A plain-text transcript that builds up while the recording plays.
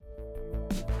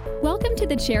Welcome to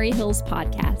the Cherry Hills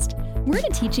Podcast. We're in a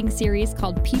teaching series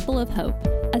called People of Hope,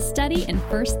 a study in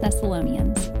 1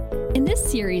 Thessalonians. In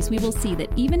this series, we will see that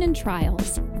even in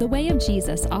trials, the way of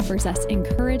Jesus offers us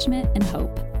encouragement and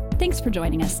hope. Thanks for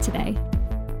joining us today.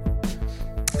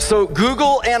 So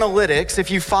Google Analytics,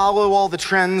 if you follow all the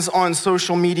trends on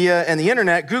social media and the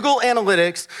internet, Google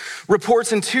Analytics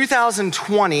reports in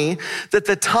 2020 that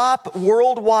the top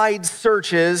worldwide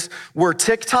searches were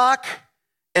TikTok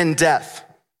and death.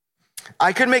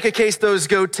 I could make a case those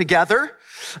go together,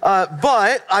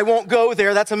 but I won't go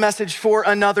there. That's a message for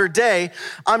another day.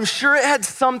 I'm sure it had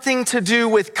something to do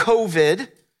with COVID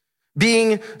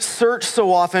being searched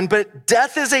so often, but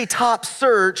death is a top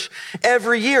search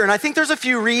every year. And I think there's a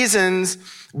few reasons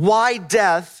why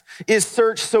death is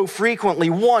searched so frequently.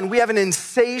 One, we have an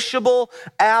insatiable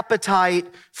appetite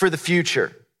for the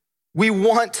future. We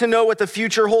want to know what the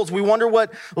future holds. We wonder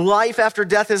what life after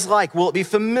death is like. Will it be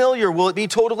familiar? Will it be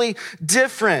totally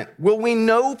different? Will we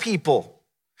know people?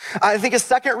 I think a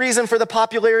second reason for the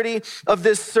popularity of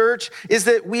this search is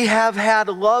that we have had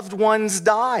loved ones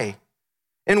die.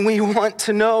 And we want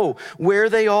to know where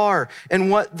they are and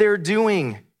what they're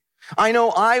doing. I know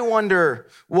I wonder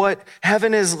what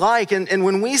heaven is like. And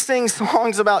when we sing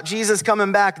songs about Jesus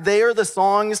coming back, they are the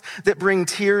songs that bring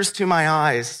tears to my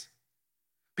eyes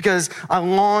because I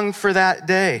long for that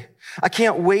day. I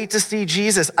can't wait to see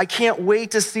Jesus. I can't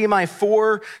wait to see my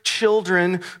 4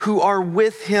 children who are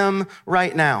with him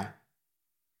right now.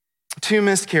 2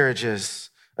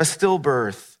 miscarriages, a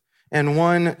stillbirth, and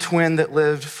 1 twin that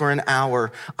lived for an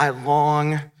hour. I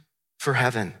long for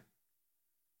heaven.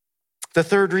 The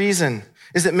third reason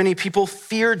is that many people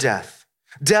fear death.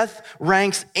 Death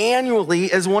ranks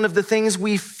annually as one of the things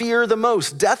we fear the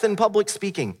most, death in public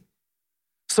speaking.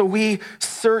 So we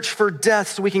search for death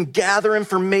so we can gather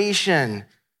information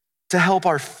to help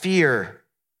our fear.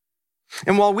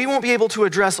 And while we won't be able to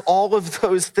address all of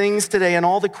those things today and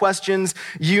all the questions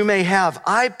you may have,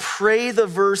 I pray the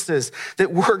verses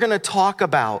that we're going to talk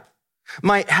about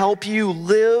might help you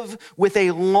live with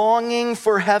a longing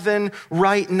for heaven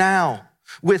right now,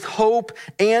 with hope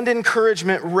and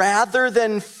encouragement rather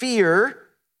than fear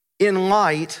in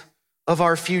light of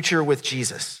our future with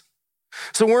Jesus.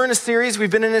 So we're in a series,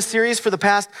 we've been in a series for the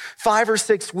past 5 or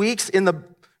 6 weeks in the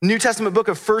New Testament book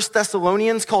of 1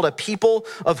 Thessalonians called A People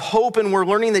of Hope, and we're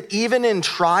learning that even in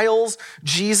trials,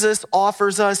 Jesus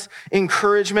offers us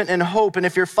encouragement and hope. And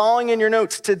if you're following in your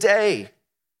notes today,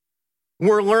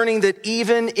 we're learning that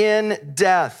even in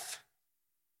death,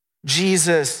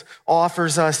 Jesus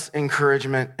offers us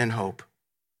encouragement and hope.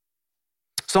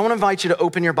 So I want to invite you to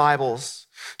open your Bibles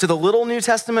to the little New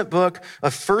Testament book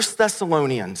of 1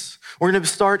 Thessalonians. We're going to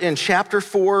start in chapter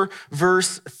 4,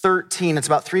 verse 13. It's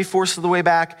about 3/4 of the way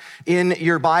back in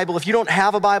your Bible. If you don't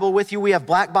have a Bible with you, we have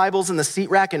black Bibles in the seat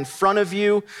rack in front of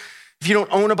you. If you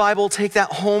don't own a Bible, take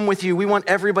that home with you. We want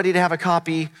everybody to have a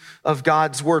copy of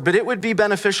God's word, but it would be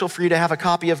beneficial for you to have a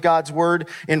copy of God's word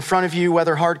in front of you,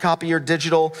 whether hard copy or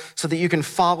digital, so that you can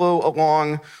follow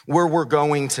along where we're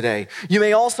going today. You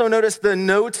may also notice the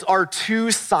notes are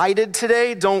 2-sided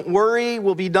today. Don't worry,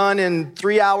 we'll be done in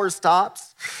 3 hours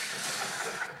tops.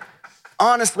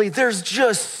 Honestly, there's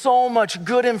just so much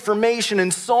good information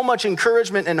and so much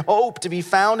encouragement and hope to be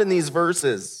found in these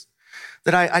verses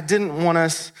that I didn't want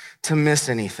us to miss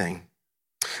anything.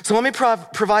 So let me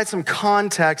provide some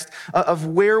context of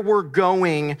where we're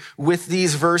going with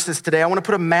these verses today. I want to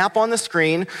put a map on the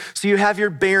screen so you have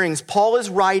your bearings. Paul is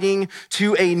writing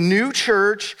to a new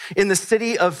church in the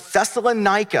city of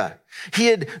Thessalonica. He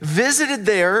had visited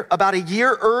there about a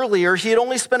year earlier. He had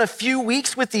only spent a few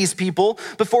weeks with these people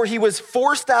before he was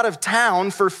forced out of town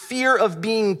for fear of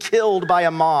being killed by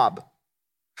a mob.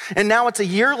 And now it's a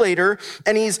year later,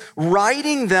 and he's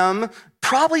writing them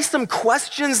probably some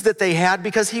questions that they had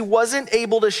because he wasn't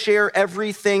able to share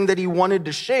everything that he wanted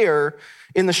to share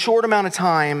in the short amount of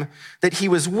time that he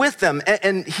was with them.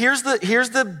 And here's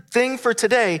the thing for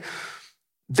today.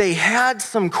 They had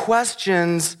some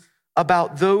questions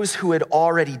about those who had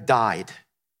already died.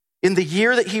 In the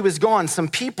year that he was gone, some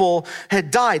people had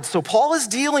died. So Paul is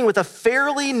dealing with a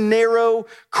fairly narrow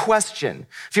question.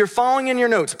 If you're following in your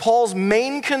notes, Paul's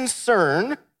main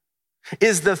concern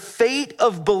is the fate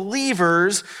of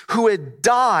believers who had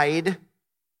died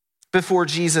before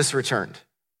Jesus returned.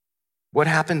 What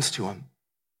happens to them?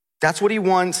 That's what he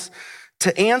wants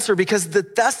to answer because the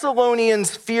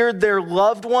Thessalonians feared their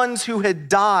loved ones who had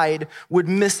died would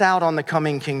miss out on the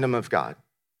coming kingdom of God.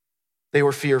 They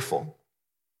were fearful.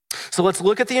 So let's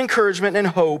look at the encouragement and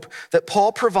hope that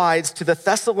Paul provides to the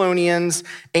Thessalonians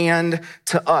and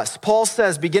to us. Paul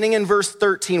says, beginning in verse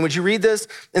 13, would you read this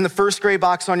in the first gray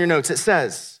box on your notes? It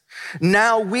says,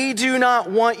 Now we do not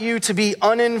want you to be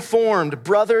uninformed,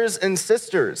 brothers and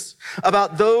sisters,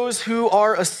 about those who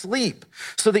are asleep,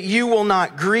 so that you will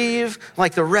not grieve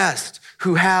like the rest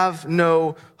who have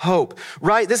no hope.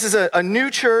 Right? This is a new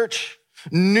church,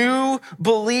 new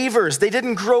believers. They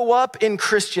didn't grow up in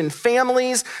Christian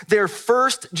families. They're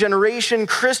first generation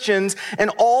Christians,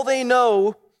 and all they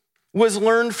know was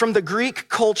learned from the Greek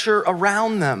culture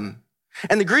around them.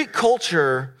 And the Greek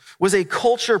culture was a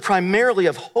culture primarily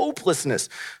of hopelessness.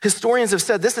 Historians have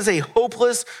said this is a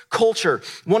hopeless culture.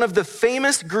 One of the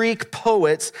famous Greek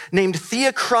poets named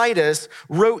Theocritus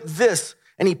wrote this,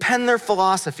 and he penned their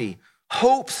philosophy: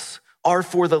 hopes are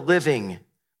for the living,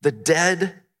 the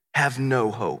dead have no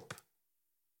hope.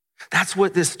 That's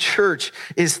what this church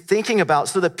is thinking about.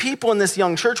 So the people in this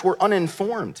young church were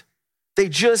uninformed. They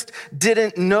just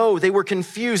didn't know. They were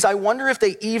confused. I wonder if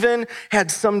they even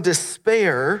had some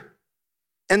despair,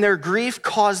 and their grief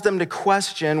caused them to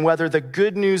question whether the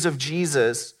good news of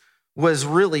Jesus was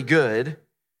really good,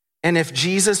 and if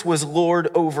Jesus was Lord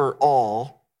over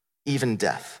all, even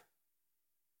death.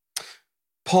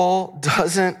 Paul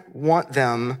doesn't want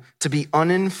them to be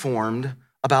uninformed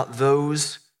about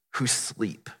those who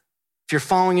sleep. If you're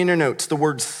following in your notes, the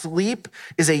word sleep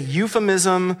is a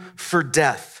euphemism for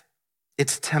death.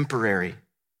 It's temporary.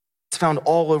 It's found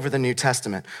all over the New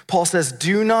Testament. Paul says,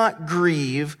 do not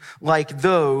grieve like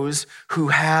those who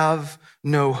have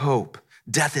no hope.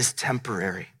 Death is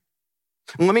temporary.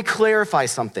 And let me clarify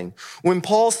something. When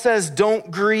Paul says don't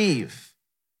grieve,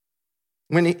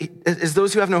 as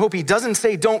those who have no hope, he doesn't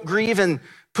say don't grieve and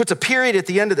puts a period at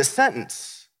the end of the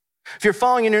sentence. If you're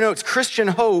following in your notes, Christian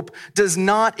hope does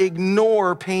not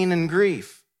ignore pain and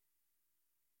grief.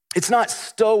 It's not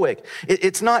stoic.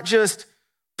 It's not just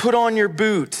put on your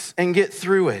boots and get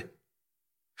through it.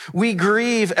 We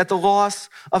grieve at the loss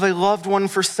of a loved one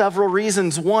for several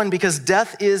reasons. One, because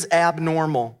death is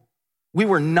abnormal. We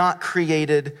were not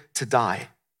created to die.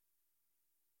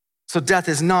 So death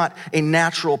is not a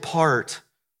natural part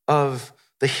of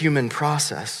the human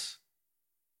process.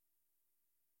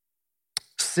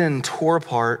 Sin tore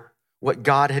apart what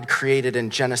God had created in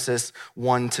Genesis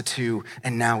 1-2,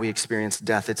 and now we experience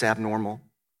death. It's abnormal.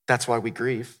 That's why we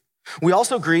grieve. We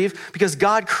also grieve because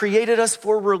God created us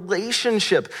for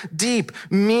relationship, deep,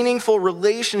 meaningful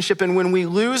relationship. And when we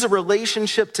lose a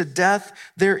relationship to death,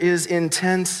 there is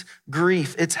intense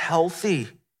grief. It's healthy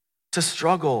to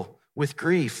struggle with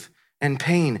grief and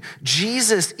pain.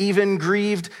 Jesus even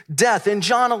grieved death. In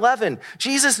John 11,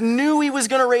 Jesus knew he was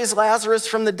going to raise Lazarus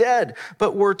from the dead,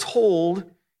 but we're told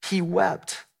he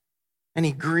wept and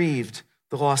he grieved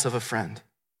the loss of a friend.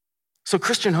 So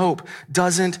Christian hope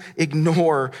doesn't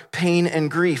ignore pain and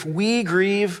grief. We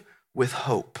grieve with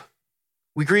hope.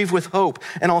 We grieve with hope.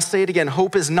 And I'll say it again,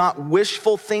 hope is not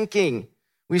wishful thinking.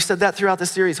 We've said that throughout the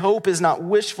series. Hope is not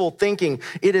wishful thinking.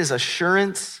 It is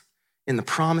assurance in the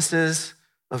promises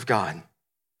of God.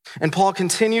 And Paul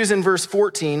continues in verse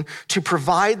 14 to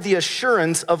provide the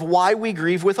assurance of why we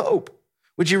grieve with hope.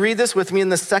 Would you read this with me in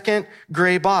the second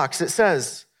gray box? It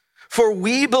says, for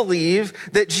we believe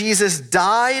that Jesus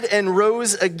died and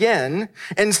rose again,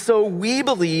 and so we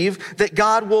believe that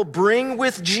God will bring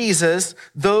with Jesus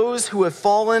those who have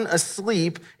fallen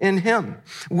asleep in him.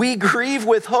 We grieve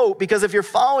with hope because if you're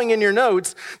following in your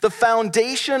notes, the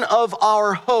foundation of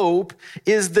our hope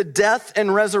is the death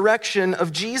and resurrection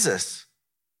of Jesus.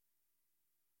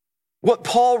 What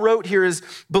Paul wrote here is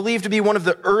believed to be one of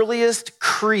the earliest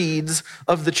creeds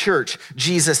of the church.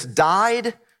 Jesus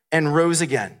died and rose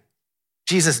again.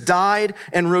 Jesus died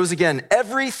and rose again.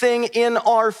 Everything in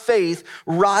our faith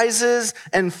rises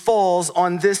and falls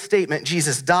on this statement.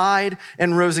 Jesus died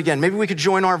and rose again. Maybe we could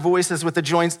join our voices with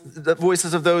the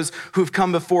voices of those who've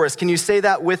come before us. Can you say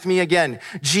that with me again?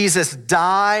 Jesus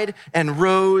died and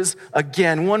rose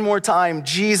again. One more time.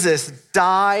 Jesus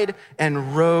died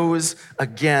and rose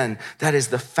again. That is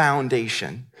the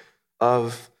foundation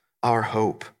of our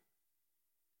hope.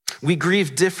 We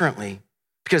grieve differently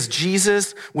because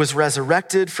Jesus was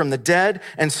resurrected from the dead,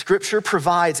 and Scripture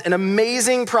provides an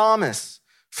amazing promise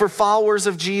for followers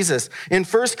of Jesus. In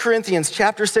 1 Corinthians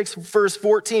chapter 6, verse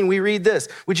 14, we read this.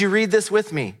 Would you read this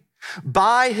with me?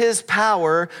 By his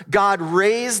power, God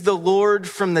raised the Lord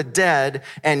from the dead,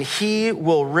 and he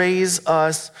will raise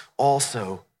us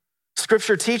also.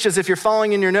 Scripture teaches, if you're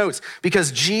following in your notes,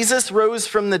 because Jesus rose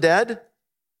from the dead,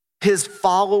 his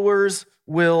followers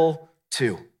will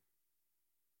too.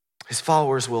 His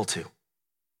followers will too.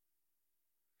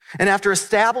 And after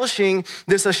establishing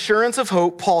this assurance of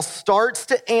hope, Paul starts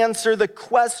to answer the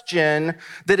question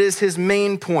that is his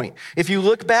main point. If you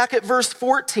look back at verse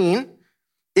 14,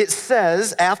 it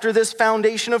says, after this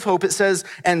foundation of hope, it says,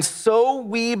 and so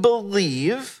we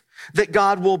believe that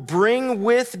God will bring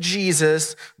with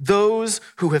Jesus those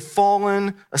who have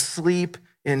fallen asleep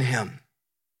in him.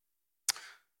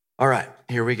 All right,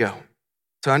 here we go.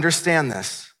 To understand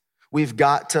this, we've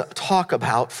got to talk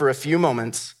about for a few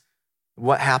moments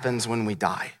what happens when we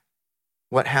die.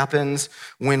 What happens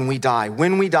when we die?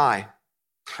 When we die,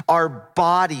 our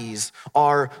bodies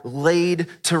are laid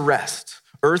to rest,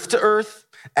 earth to earth,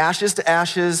 ashes to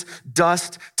ashes,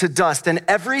 dust to dust. And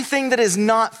everything that is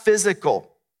not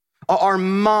physical, our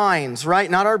minds, right?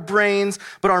 Not our brains,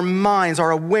 but our minds,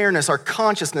 our awareness, our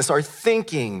consciousness, our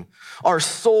thinking, our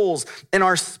souls, and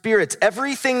our spirits,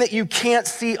 everything that you can't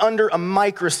see under a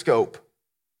microscope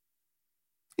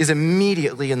is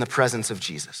immediately in the presence of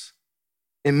Jesus.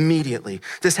 Immediately.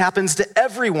 This happens to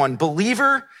everyone,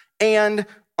 believer and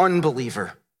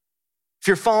unbeliever. If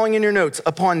you're following in your notes,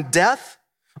 upon death,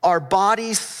 our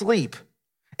bodies sleep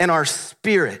and our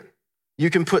spirit, you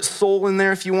can put soul in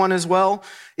there if you want as well,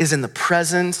 is in the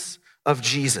presence of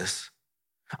Jesus.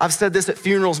 I've said this at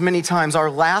funerals many times. Our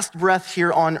last breath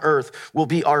here on earth will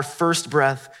be our first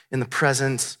breath in the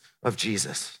presence of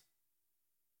Jesus.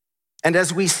 And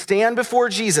as we stand before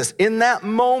Jesus in that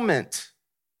moment,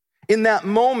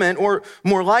 or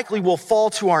more likely we'll fall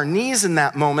to our knees in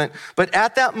that moment, but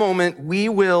at that moment, we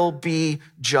will be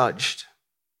judged.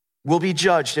 We'll be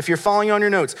judged. If you're following on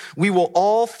your notes, we will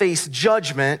all face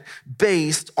judgment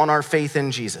based on our faith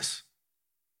in Jesus.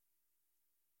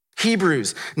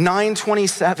 Hebrews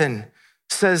 9:27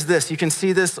 says this. You can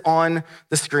see this on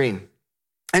the screen.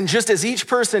 And just as each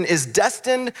person is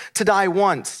destined to die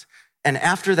once, and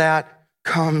after that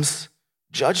comes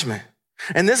judgment.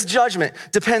 And this judgment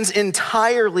depends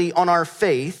entirely on our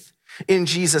faith in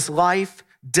Jesus' life,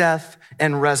 death,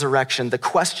 and resurrection, the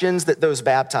questions that those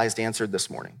baptized answered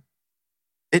this morning.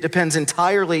 It depends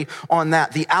entirely on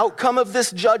that. The outcome of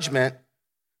this judgment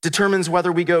determines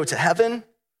whether we go to heaven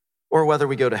or whether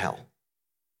we go to hell.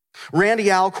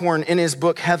 Randy Alcorn, in his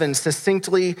book Heaven,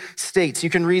 succinctly states, you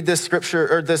can read this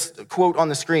scripture or this quote on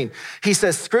the screen. He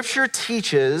says, Scripture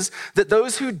teaches that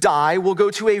those who die will go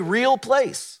to a real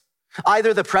place,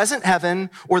 either the present heaven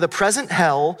or the present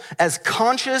hell, as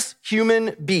conscious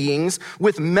human beings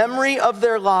with memory of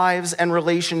their lives and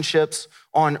relationships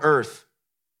on earth.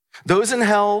 Those in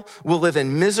hell will live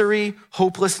in misery,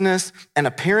 hopelessness, and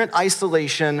apparent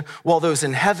isolation, while those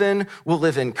in heaven will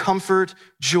live in comfort,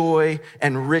 joy,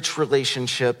 and rich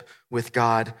relationship with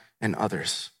God and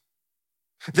others.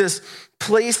 This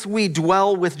place we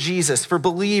dwell with Jesus for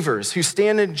believers who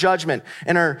stand in judgment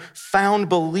and are found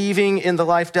believing in the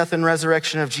life, death, and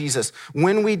resurrection of Jesus.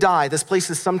 When we die, this place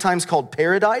is sometimes called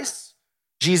paradise.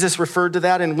 Jesus referred to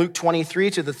that in Luke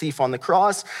 23 to the thief on the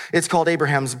cross. It's called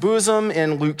Abraham's bosom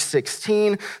in Luke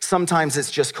 16. Sometimes it's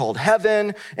just called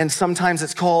heaven, and sometimes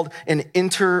it's called an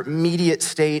intermediate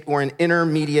state or an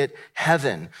intermediate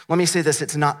heaven. Let me say this,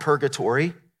 it's not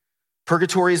purgatory.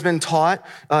 Purgatory has been taught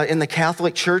in the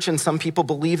Catholic Church, and some people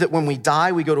believe that when we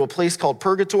die, we go to a place called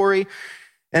purgatory.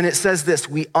 And it says this,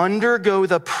 we undergo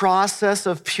the process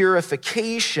of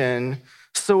purification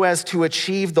so as to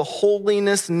achieve the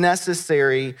holiness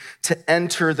necessary to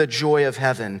enter the joy of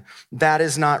heaven. That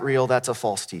is not real. That's a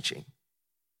false teaching.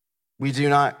 We do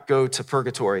not go to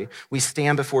purgatory. We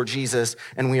stand before Jesus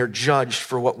and we are judged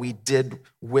for what we did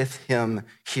with him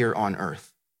here on earth.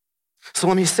 So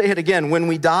let me say it again. When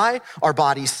we die, our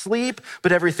bodies sleep,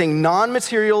 but everything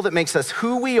non-material that makes us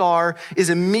who we are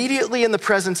is immediately in the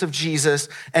presence of Jesus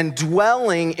and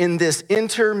dwelling in this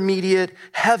intermediate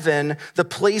heaven, the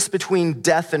place between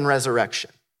death and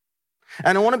resurrection.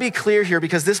 And I want to be clear here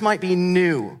because this might be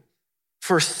new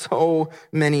for so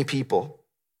many people.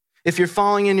 If you're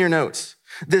following in your notes,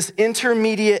 this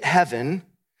intermediate heaven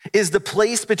is the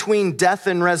place between death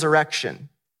and resurrection.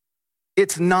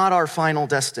 It's not our final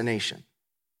destination.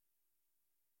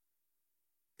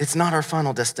 It's not our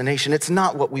final destination. It's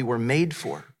not what we were made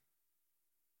for.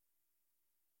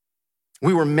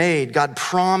 We were made, God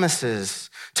promises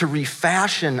to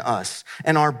refashion us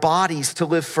and our bodies to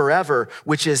live forever,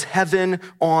 which is heaven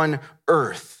on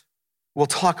earth. We'll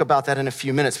talk about that in a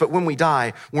few minutes, but when we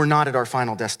die, we're not at our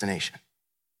final destination.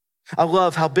 I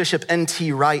love how Bishop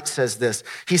N.T. Wright says this.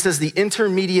 He says the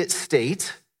intermediate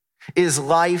state is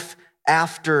life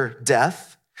after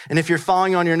death. And if you're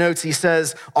following on your notes, he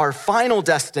says our final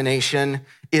destination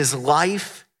is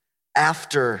life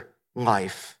after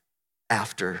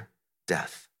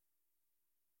death.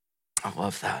 I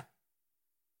love that.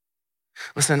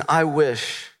 Listen, I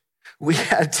wish we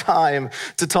had time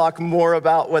to talk more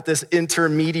about what this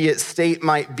intermediate state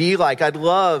might be like. I'd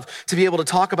love to be able to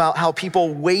talk about how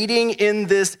people waiting in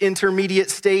this intermediate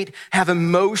state have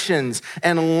emotions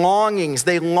and longings.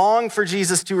 They long for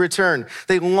Jesus to return.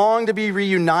 They long to be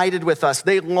reunited with us.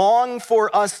 They long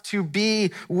for us to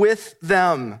be with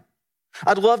them.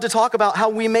 I'd love to talk about how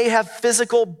we may have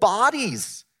physical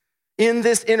bodies in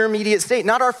this intermediate state.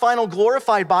 Not our final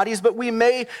glorified bodies, but we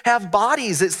may have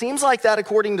bodies. It seems like that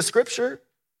according to Scripture.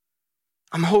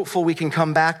 I'm hopeful we can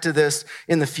come back to this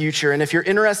in the future. And if you're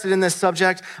interested in this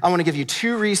subject, I want to give you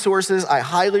 2 resources I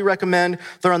highly recommend.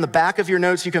 They're on the back of your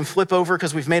notes. You can flip over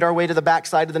because we've made our way to the back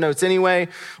side of the notes anyway.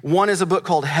 One is a book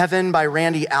called Heaven by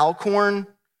Randy Alcorn.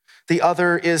 The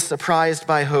other is Surprised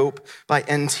by Hope by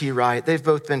N.T. Wright. They've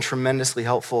both been tremendously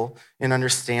helpful in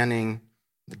understanding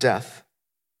death.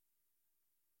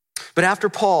 But after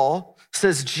Paul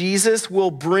says Jesus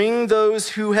will bring those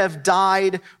who have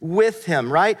died with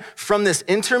him, right? From this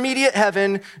intermediate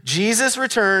heaven, Jesus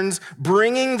returns,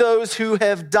 bringing those who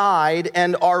have died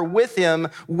and are with him,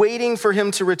 waiting for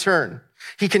him to return.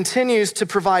 He continues to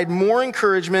provide more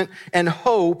encouragement and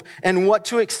hope and what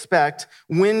to expect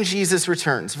when Jesus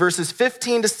returns. Verses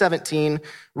 15 to 17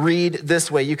 read this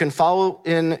way. You can follow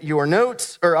in your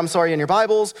notes, in your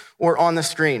Bibles or on the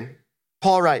screen.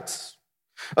 Paul writes,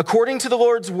 "According to the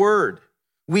Lord's word,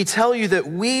 we tell you that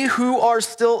we who are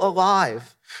still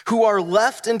alive, who are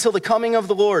left until the coming of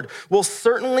the Lord, will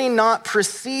certainly not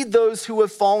precede those who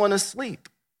have fallen asleep.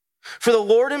 For the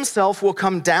Lord himself will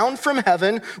come down from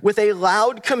heaven with a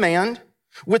loud command,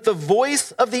 with the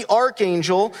voice of the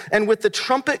archangel, and with the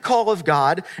trumpet call of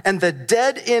God, and the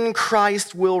dead in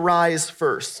Christ will rise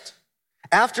first.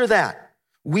 After that,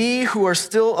 we who are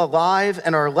still alive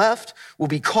and are left will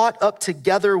be caught up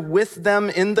together with them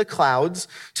in the clouds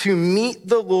to meet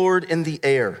the Lord in the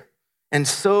air. And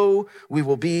so we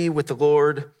will be with the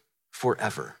Lord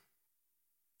forever."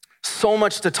 So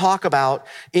much to talk about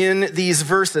in these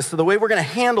verses. So the way we're going to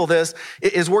handle this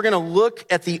is we're going to look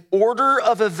at the order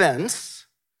of events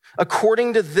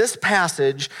according to this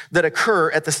passage that occur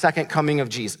at the second coming of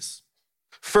Jesus.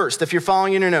 First, if you're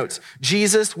following in your notes,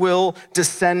 Jesus will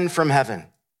descend from heaven.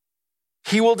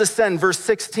 He will descend, verse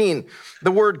 16,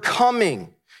 the word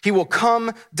coming. He will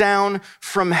come down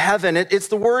from heaven. It's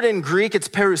the word in Greek, it's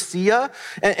parousia,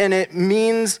 and it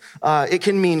means, it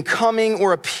can mean coming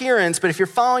or appearance, but if you're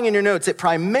following in your notes,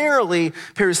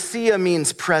 parousia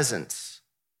means presence.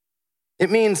 It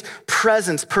means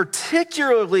presence,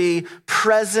 particularly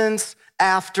presence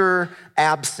after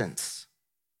absence.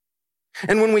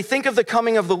 And when we think of the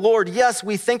coming of the Lord, yes,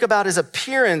 we think about his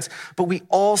appearance, but we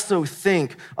also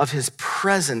think of his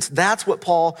presence. That's what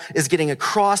Paul is getting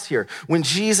across here. When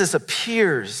Jesus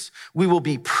appears, we will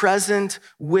be present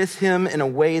with him in a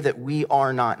way that we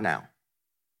are not now.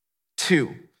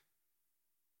 2,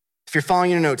 if you're following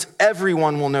your notes,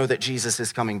 everyone will know that Jesus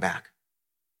is coming back.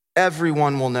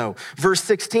 Everyone will know. Verse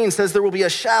 16 says there will be a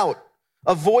shout,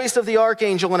 a voice of the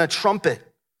archangel, and a trumpet.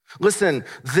 Listen,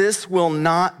 this will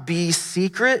not be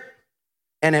secret,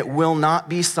 and it will not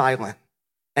be silent,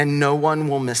 and no one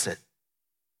will miss it.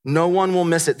 No one will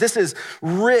miss it. This is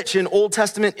rich in Old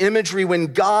Testament imagery when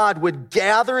God would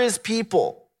gather his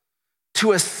people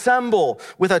to assemble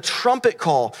with a trumpet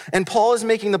call. And Paul is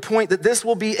making the point that this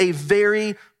will be a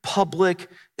very public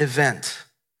event.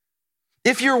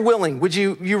 If you're willing, would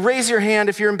you raise your hand?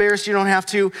 If you're embarrassed, you don't have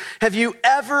to. Have you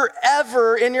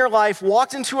ever in your life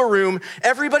walked into a room,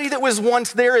 everybody that was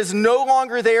once there is no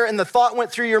longer there, and the thought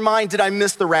went through your mind, did I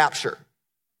miss the rapture?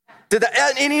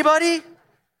 Anybody?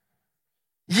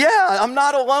 Yeah, I'm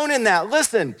not alone in that.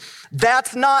 Listen,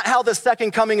 that's not how the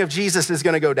second coming of Jesus is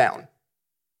gonna go down.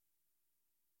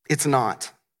 It's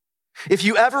not. If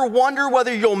you ever wonder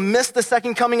whether you'll miss the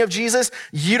second coming of Jesus,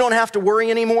 you don't have to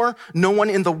worry anymore. No one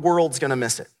in the world's gonna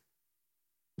miss it.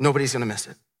 Nobody's gonna miss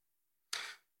it.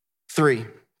 3,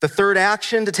 the third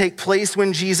action to take place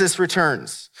when Jesus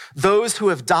returns. Those who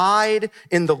have died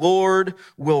in the Lord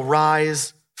will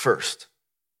rise first.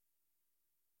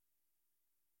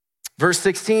 Verse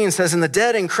 16 says, and the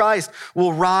dead in Christ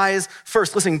will rise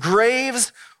first. Listen,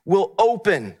 graves will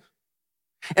open,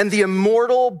 and the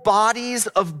immortal bodies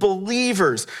of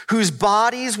believers whose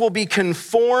bodies will be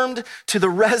conformed to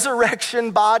the resurrection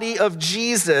body of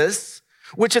Jesus,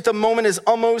 which at the moment is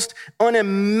almost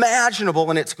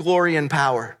unimaginable in its glory and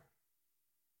power.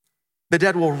 The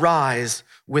dead will rise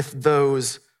with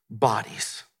those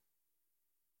bodies.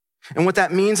 And what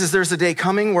that means is there's a day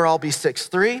coming where I'll be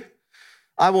 6'3".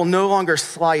 I will no longer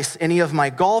slice any of my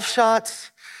golf shots,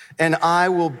 and I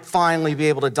will finally be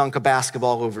able to dunk a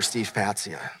basketball over Steve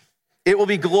Patsia. It will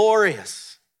be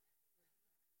glorious.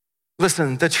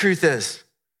 Listen, the truth is,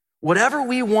 whatever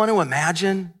we want to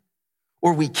imagine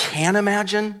or we can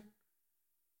imagine,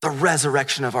 the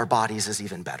resurrection of our bodies is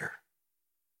even better.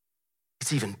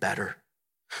 It's even better.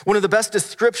 One of the best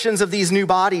descriptions of these new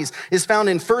bodies is found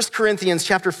in 1 Corinthians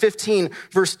chapter 15,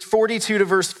 verse 42 to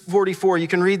verse 44. You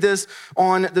can read this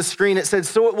on the screen. It says,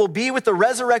 "So it will be with the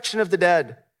resurrection of the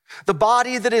dead. The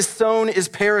body that is sown is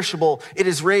perishable. It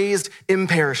is raised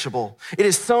imperishable. It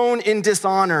is sown in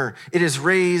dishonor. It is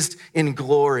raised in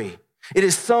glory. It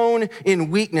is sown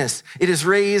in weakness. It is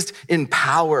raised in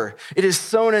power. It is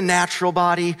sown a natural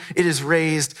body. It is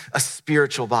raised a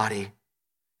spiritual body."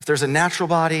 If there's a natural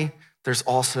body, there's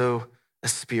also a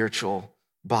spiritual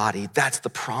body. That's the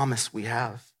promise we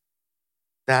have.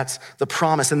 That's the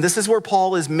promise. And this is where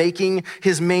Paul is making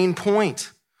his main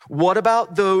point. What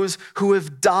about those who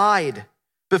have died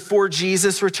before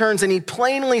Jesus returns? And he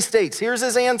plainly states, here's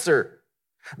his answer: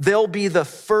 they'll be the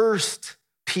first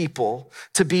people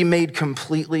to be made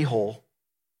completely whole.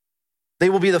 They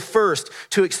will be the first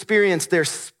to experience their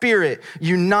spirit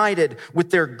united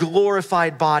with their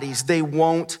glorified bodies. They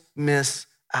won't miss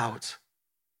out.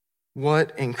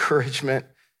 What encouragement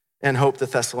and hope the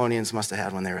Thessalonians must have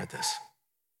had when they read this.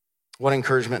 What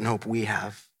encouragement and hope we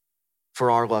have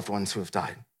for our loved ones who have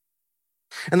died.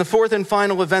 And the fourth and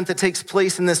final event that takes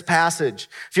place in this passage,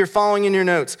 if you're following in your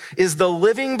notes, is the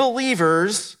living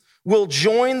believers will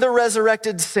join the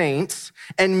resurrected saints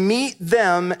and meet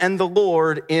them and the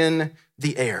Lord in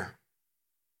the air.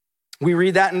 We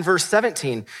read that in verse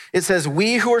 17. It says,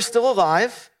 "We who are still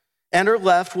alive and are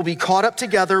left will be caught up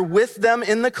together with them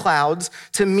in the clouds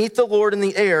to meet the Lord in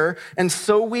the air, and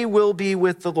so we will be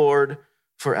with the Lord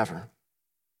forever."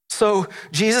 So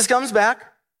Jesus comes back,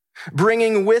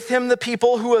 bringing with him the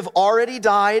people who have already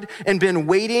died and been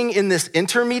waiting in this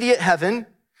intermediate heaven.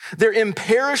 Their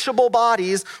imperishable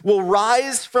bodies will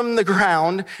rise from the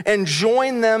ground and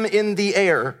join them in the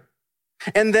air.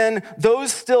 And then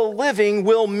those still living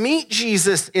will meet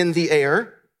Jesus in the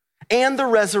air and the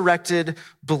resurrected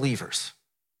believers.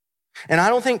 And I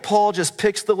don't think Paul just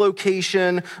picks the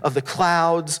location of the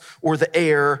clouds or the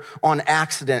air on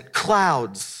accident.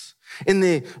 Clouds in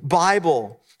the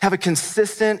Bible have a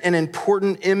consistent and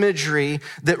important imagery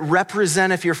that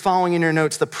represent, if you're following in your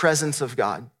notes, the presence of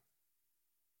God.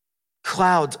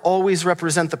 Clouds always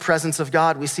represent the presence of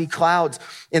God. We see clouds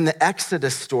in the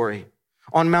Exodus story,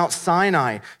 on Mount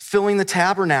Sinai, filling the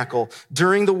tabernacle,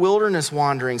 during the wilderness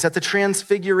wanderings, at the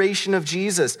transfiguration of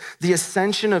Jesus, the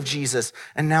ascension of Jesus,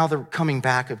 and now the coming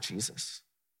back of Jesus.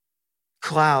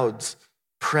 Clouds,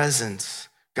 presence,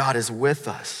 God is with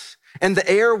us. And the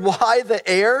air, why the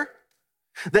air?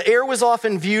 The air was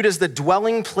often viewed as the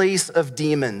dwelling place of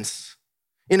demons.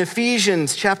 In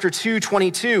Ephesians chapter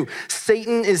 2:22,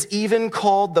 Satan is even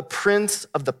called the prince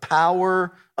of the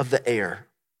power of the air.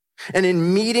 And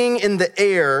in meeting in the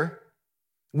air,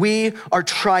 we are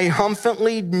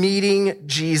triumphantly meeting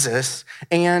Jesus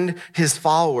and his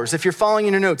followers. If you're following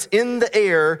in your notes, in the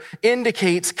air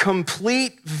indicates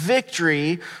complete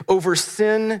victory over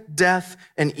sin, death,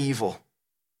 and evil.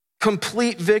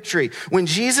 Complete victory. When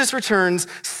Jesus returns,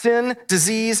 sin,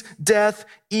 disease, death,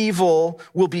 evil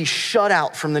will be shut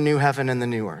out from the new heaven and the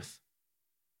new earth.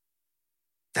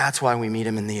 That's why we meet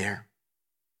him in the air.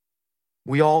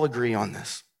 We all agree on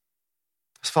this.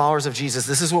 As followers of Jesus,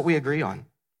 this is what we agree on.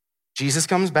 Jesus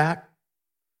comes back,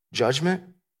 judgment,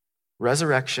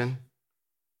 resurrection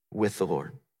with the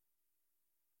Lord.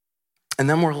 And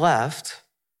then we're left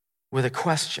with a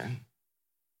question.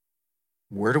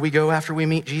 Where do we go after we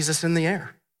meet Jesus in the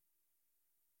air?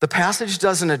 The passage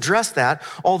doesn't address that,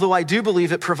 although I do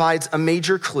believe it provides a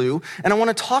major clue. And I want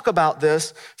to talk about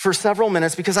this for several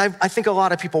minutes because I think a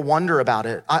lot of people wonder about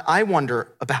it. I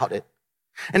wonder about it.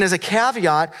 And as a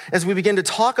caveat, as we begin to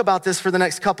talk about this for the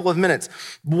next couple of minutes,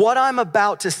 what I'm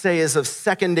about to say is of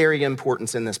secondary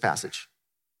importance in this passage.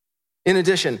 In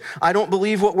addition, I don't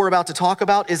believe what we're about to talk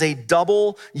about is a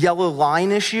double yellow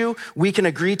line issue. We can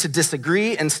agree to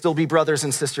disagree and still be brothers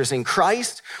and sisters in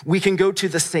Christ. We can go to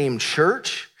the same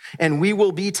church and we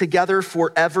will be together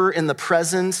forever in the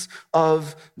presence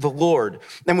of the Lord.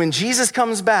 And when Jesus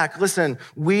comes back, listen,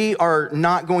 we are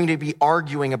not going to be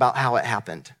arguing about how it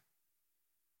happened.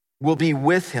 We'll be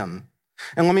with him.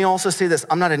 And let me also say this,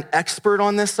 I'm not an expert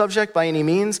on this subject by any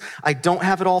means. I don't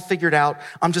have it all figured out.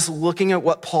 I'm just looking at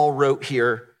what Paul wrote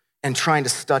here and trying to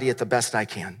study it the best I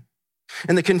can.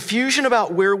 And the confusion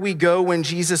about where we go when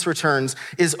Jesus returns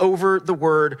is over the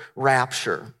word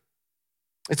rapture.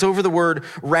 It's over the word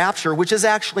rapture, which is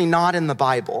actually not in the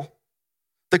Bible.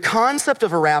 The concept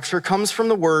of a rapture comes from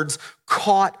the words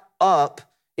caught up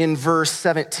in verse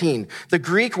 17. The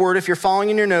Greek word, if you're following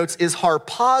in your notes, is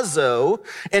harpazo,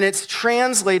 and it's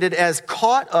translated as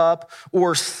caught up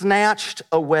or snatched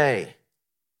away.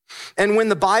 And when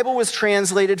the Bible was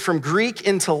translated from Greek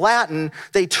into Latin,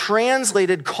 they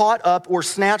translated caught up or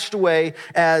snatched away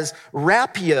as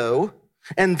rapio,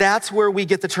 and that's where we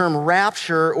get the term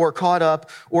rapture or caught up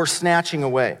or snatching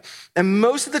away. And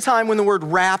most of the time when the word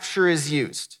rapture is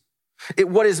used,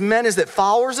 what is meant is that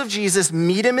followers of Jesus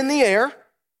meet him in the air,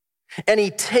 and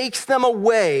he takes them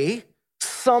away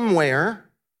somewhere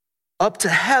up to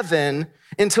heaven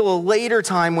until a later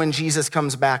time when Jesus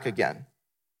comes back again.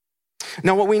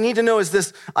 Now, what we need to know is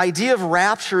this idea of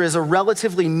rapture is a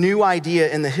relatively new idea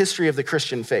in the history of the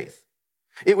Christian faith.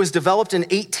 It was developed in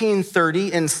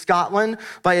 1830 in Scotland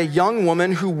by a young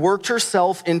woman who worked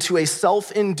herself into a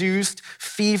self-induced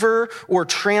fever or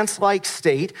trance-like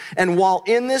state. And while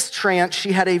in this trance,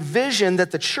 she had a vision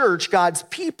that the church, God's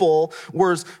people,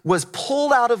 was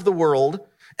pulled out of the world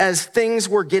as things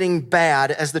were getting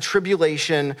bad, as the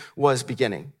tribulation was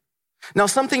beginning. Now,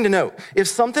 something to note, if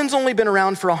something's only been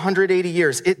around for 180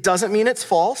 years, it doesn't mean it's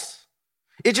false.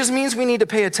 It just means we need to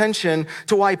pay attention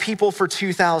to why people for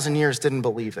 2,000 years didn't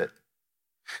believe it.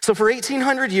 So for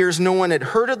 1,800 years, no one had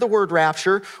heard of the word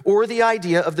rapture or the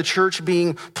idea of the church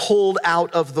being pulled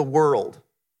out of the world.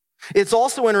 It's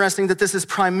also interesting that this is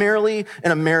primarily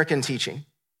an American teaching.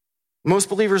 Most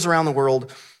believers around the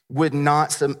world would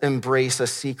not embrace a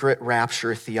secret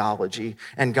rapture theology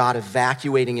and God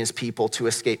evacuating his people to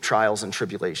escape trials and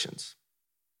tribulations.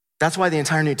 That's why the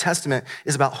entire New Testament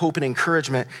is about hope and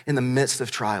encouragement in the midst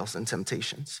of trials and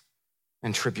temptations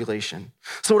and tribulation.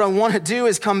 So what I want to do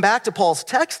is come back to Paul's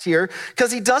text here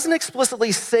because he doesn't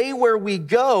explicitly say where we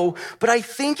go, but I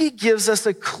think he gives us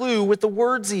a clue with the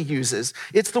words he uses.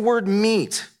 It's the word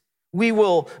meet. We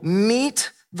will meet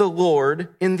the Lord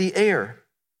in the air.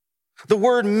 The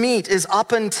word meet is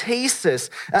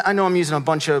apantesis. I know I'm using a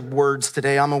bunch of words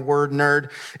today. I'm a word nerd.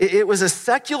 It was a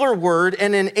secular word,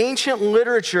 and in ancient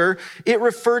literature, it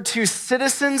referred to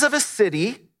citizens of a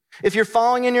city, if you're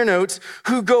following in your notes,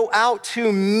 who go out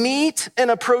to meet an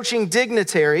approaching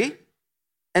dignitary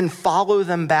and follow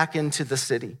them back into the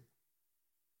city.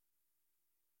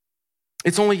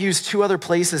 It's only used two other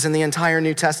places in the entire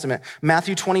New Testament,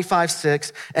 Matthew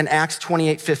 25:6 and Acts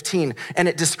 28:15. And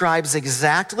it describes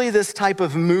exactly this type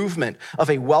of movement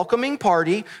of a welcoming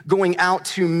party going out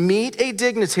to meet a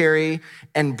dignitary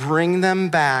and bring them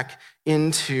back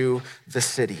into the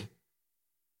city.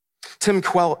 Tim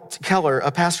Keller,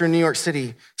 a pastor in New York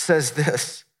City, says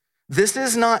this: this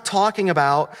is not talking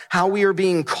about how we are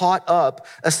being caught up,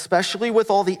 especially with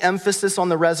all the emphasis on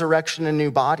the resurrection and new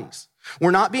bodies.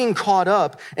 We're not being caught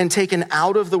up and taken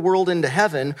out of the world into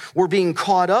heaven. We're being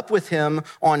caught up with him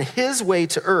on his way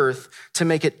to earth to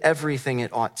make it everything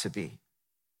it ought to be.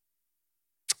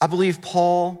 I believe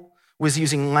Paul was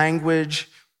using language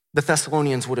the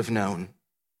Thessalonians would have known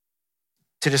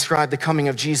to describe the coming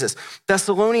of Jesus.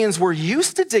 Thessalonians were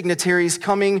used to dignitaries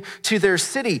coming to their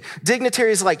city,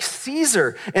 dignitaries like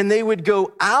Caesar, and they would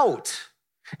go out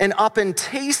and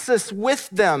apantesis with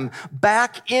them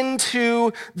back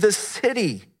into the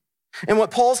city. And what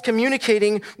Paul's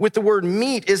communicating with the word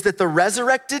meet is that the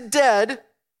resurrected dead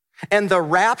and the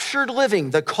raptured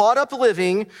living, the caught up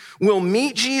living, will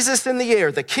meet Jesus in the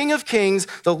air, the King of Kings,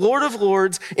 the Lord of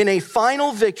Lords, in a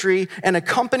final victory and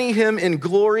accompany him in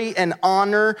glory and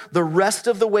honor the rest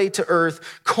of the way to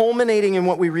earth, culminating in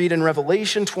what we read in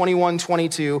Revelation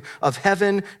 21:22 of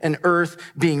heaven and earth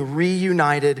being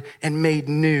reunited and made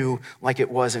new like it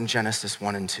was in Genesis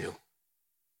 1 and 2.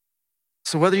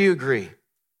 So whether you agree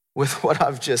with what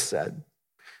I've just said,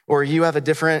 or you have a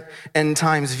different end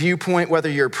times viewpoint, whether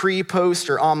you're pre, post,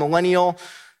 or amillennial,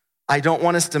 I don't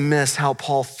want us to miss how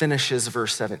Paul finishes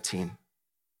verse 17.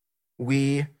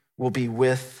 We will be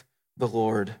with the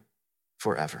Lord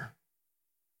forever.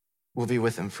 We'll be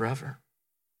with him forever.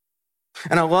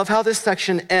 And I love how this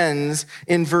section ends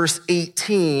in verse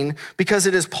 18 because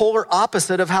it is polar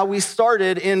opposite of how we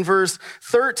started in verse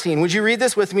 13. Would you read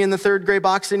this with me in the third gray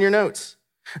box in your notes?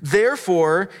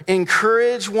 Therefore,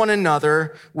 encourage one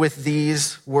another with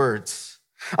these words.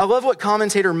 I love what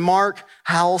commentator Mark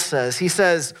Howell says. He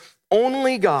says,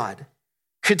 only God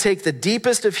could take the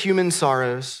deepest of human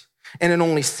sorrows and in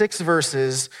only 6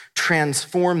 verses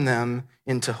transform them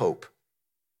into hope.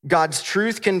 God's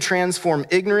truth can transform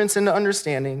ignorance into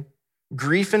understanding,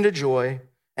 grief into joy,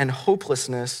 and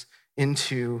hopelessness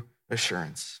into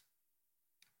assurance.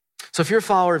 So if you're a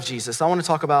follower of Jesus, I want to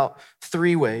talk about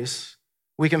 3 ways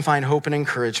we can find hope and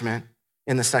encouragement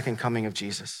in the second coming of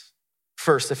Jesus.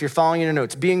 First, if you're following in your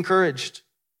notes, be encouraged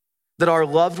that our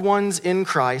loved ones in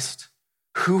Christ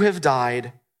who have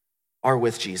died are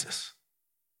with Jesus.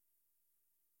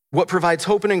 What provides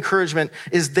hope and encouragement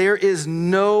is there is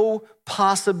no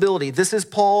possibility. This is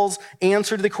Paul's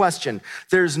answer to the question.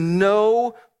 There's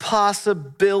no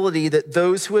possibility that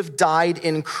those who have died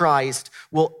in Christ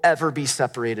will ever be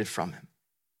separated from him.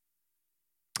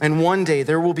 And one day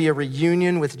there will be a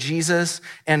reunion with Jesus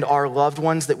and our loved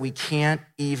ones that we can't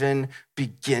even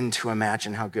begin to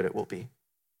imagine how good it will be.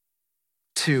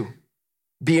 2,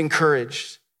 be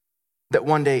encouraged that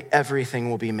one day everything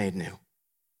will be made new.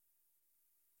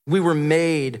 We were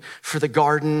made for the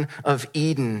Garden of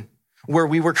Eden, where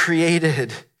we were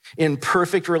created in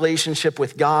perfect relationship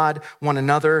with God, one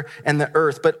another, and the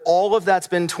earth. But all of that's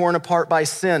been torn apart by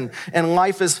sin, and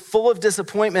life is full of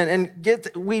disappointment.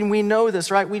 And we know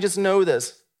this, right? We just know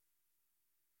this.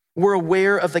 We're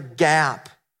aware of the gap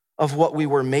of what we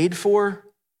were made for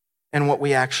and what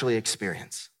we actually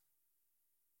experience.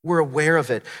 We're aware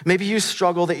of it. Maybe you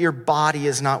struggle that your body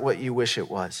is not what you wish it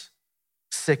was.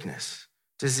 Sickness,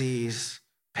 disease,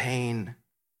 pain.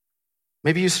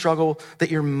 Maybe you struggle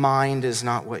that your mind is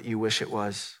not what you wish it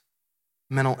was.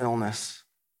 Mental illness,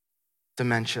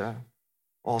 dementia,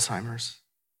 Alzheimer's.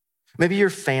 Maybe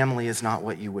your family is not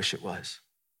what you wish it was.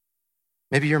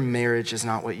 Maybe your marriage is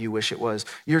not what you wish it was.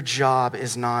 Your job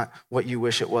is not what you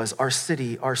wish it was. Our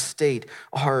city, our state,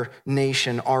 our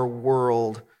nation, our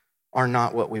world are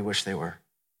not what we wish they were.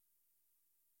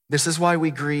 This is why we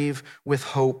grieve with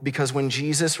hope, because when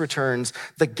Jesus returns,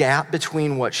 the gap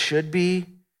between what should be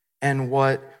and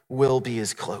what will be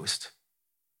is closed.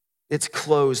 It's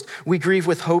closed. We grieve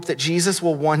with hope that Jesus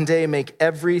will one day make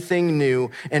everything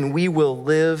new, and we will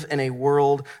live in a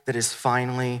world that is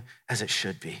finally as it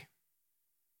should be.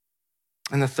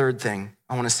 And the third thing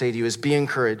I want to say to you is be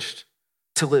encouraged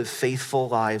to live faithful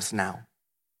lives now.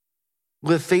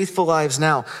 Live faithful lives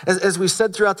now. As we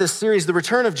said throughout this series, the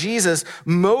return of Jesus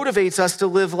motivates us to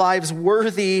live lives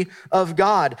worthy of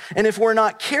God. And if we're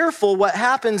not careful, what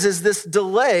happens is this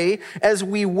delay as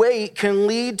we wait can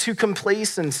lead to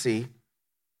complacency.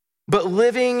 But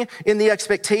living in the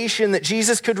expectation that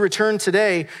Jesus could return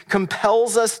today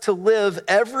compels us to live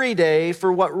every day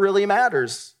for what really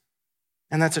matters,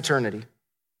 and that's eternity.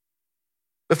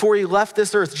 Before he left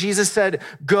this earth, Jesus said,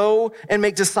 go and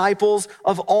make disciples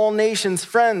of all nations.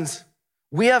 Friends,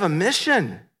 we have a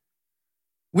mission.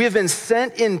 We have been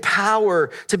sent in power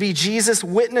to be Jesus'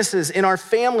 witnesses in our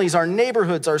families, our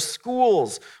neighborhoods, our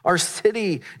schools, our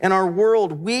city, and our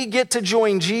world. We get to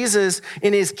join Jesus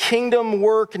in his kingdom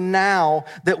work now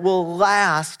that will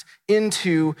last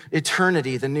into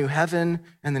eternity, the new heaven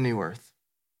and the new earth.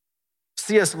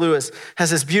 C.S. Lewis has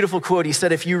this beautiful quote. He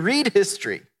said, if you read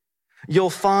history,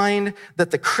 you'll find that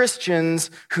the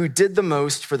Christians who did the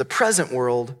most for the present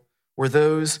world were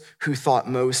those who thought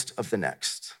most of the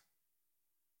next.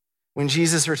 When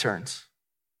Jesus returns,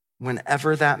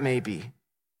 whenever that may be,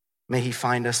 may he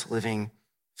find us living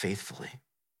faithfully.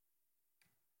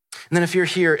 And then if you're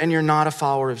here and you're not a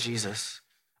follower of Jesus,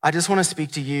 I just want to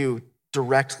speak to you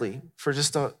directly for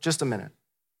just a minute.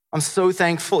 I'm so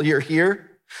thankful you're here.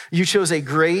 You chose a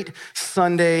great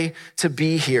Sunday to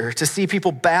be here, to see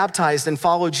people baptized and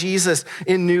follow Jesus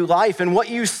in new life. And what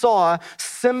you saw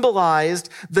symbolized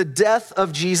the death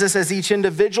of Jesus as each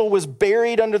individual was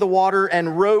buried under the water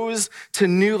and rose to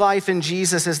new life in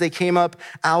Jesus as they came up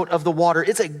out of the water.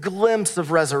 It's a glimpse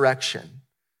of resurrection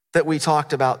that we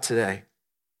talked about today.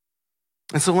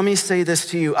 And so let me say this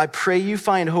to you. I pray you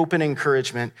find hope and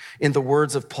encouragement in the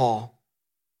words of Paul.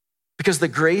 Because the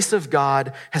grace of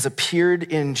God has appeared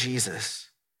in Jesus,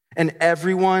 and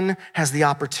everyone has the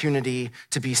opportunity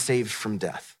to be saved from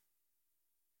death.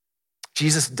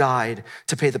 Jesus died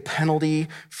to pay the penalty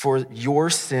for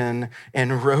your sin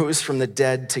and rose from the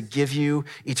dead to give you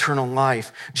eternal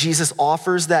life. Jesus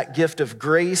offers that gift of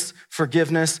grace,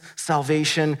 forgiveness,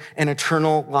 salvation, and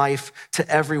eternal life to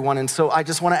everyone. And so I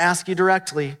just want to ask you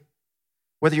directly,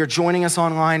 whether you're joining us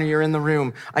online or you're in the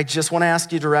room, I just want to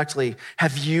ask you directly,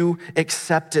 have you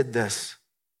accepted this?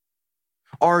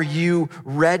 Are you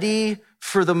ready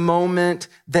for the moment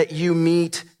that you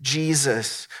meet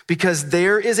Jesus? Because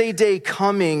there is a day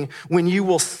coming when you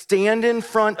will stand in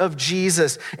front of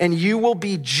Jesus and you will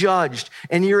be judged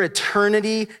and your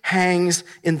eternity hangs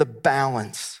in the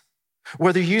balance.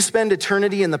 Whether you spend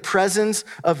eternity in the presence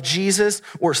of Jesus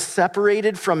or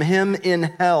separated from him in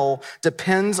hell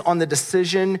depends on the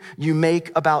decision you make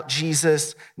about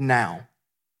Jesus now.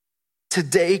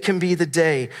 Today can be the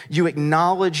day you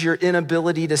acknowledge your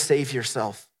inability to save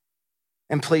yourself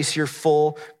and place your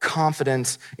full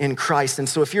confidence in Christ. And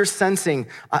so if you're sensing,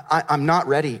 I'm not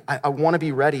ready, I want to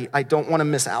be ready, I don't want to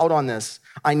miss out on this,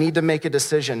 I need to make a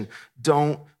decision,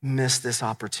 don't miss this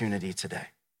opportunity today.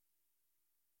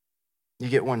 You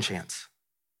get one chance.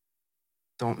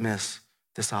 Don't miss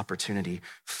this opportunity.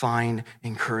 Find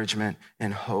encouragement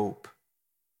and hope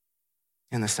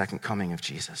in the second coming of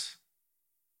Jesus.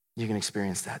 You can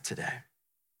experience that today.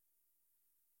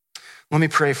 Let me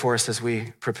pray for us as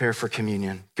we prepare for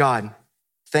communion. God,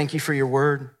 thank you for your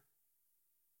word.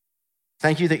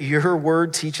 Thank you that your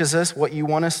word teaches us what you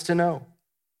want us to know.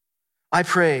 I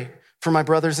pray for my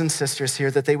brothers and sisters here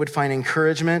that they would find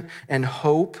encouragement and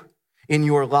hope in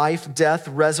your life, death,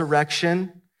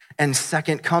 resurrection, and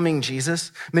second coming,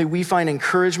 Jesus. May we find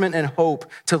encouragement and hope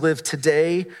to live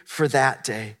today for that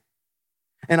day.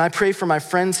 And I pray for my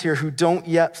friends here who don't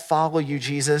yet follow you,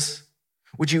 Jesus.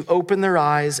 Would you open their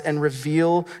eyes and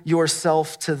reveal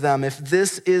yourself to them? If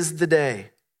this is the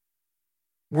day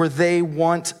where they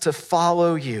want to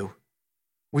follow you,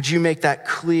 would you make that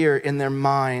clear in their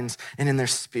minds and in their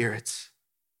spirits?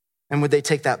 And would they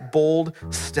take that bold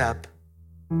step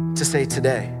to say,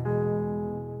 today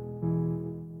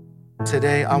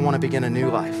I want to begin a new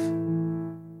life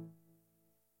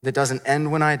that doesn't end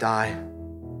when I die,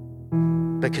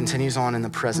 but continues on in the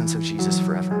presence of Jesus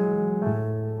forever.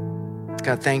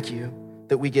 God, thank you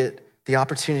that we get the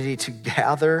opportunity to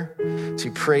gather, to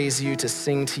praise you, to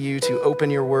sing to you, to open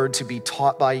your word, to be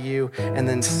taught by you, and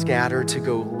then scatter to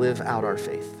go live out our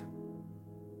faith.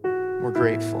 We're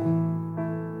grateful.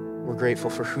 We're grateful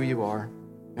for who you are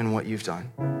and what you've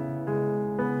done.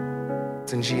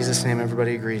 It's in Jesus' name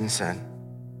everybody agreed and said,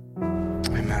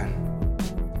 amen.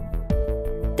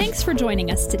 Thanks for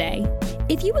joining us today.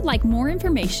 If you would like more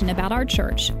information about our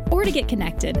church or to get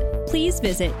connected, please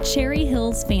visit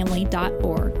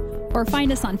cherryhillsfamily.org or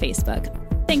find us on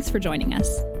Facebook. Thanks for joining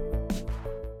us.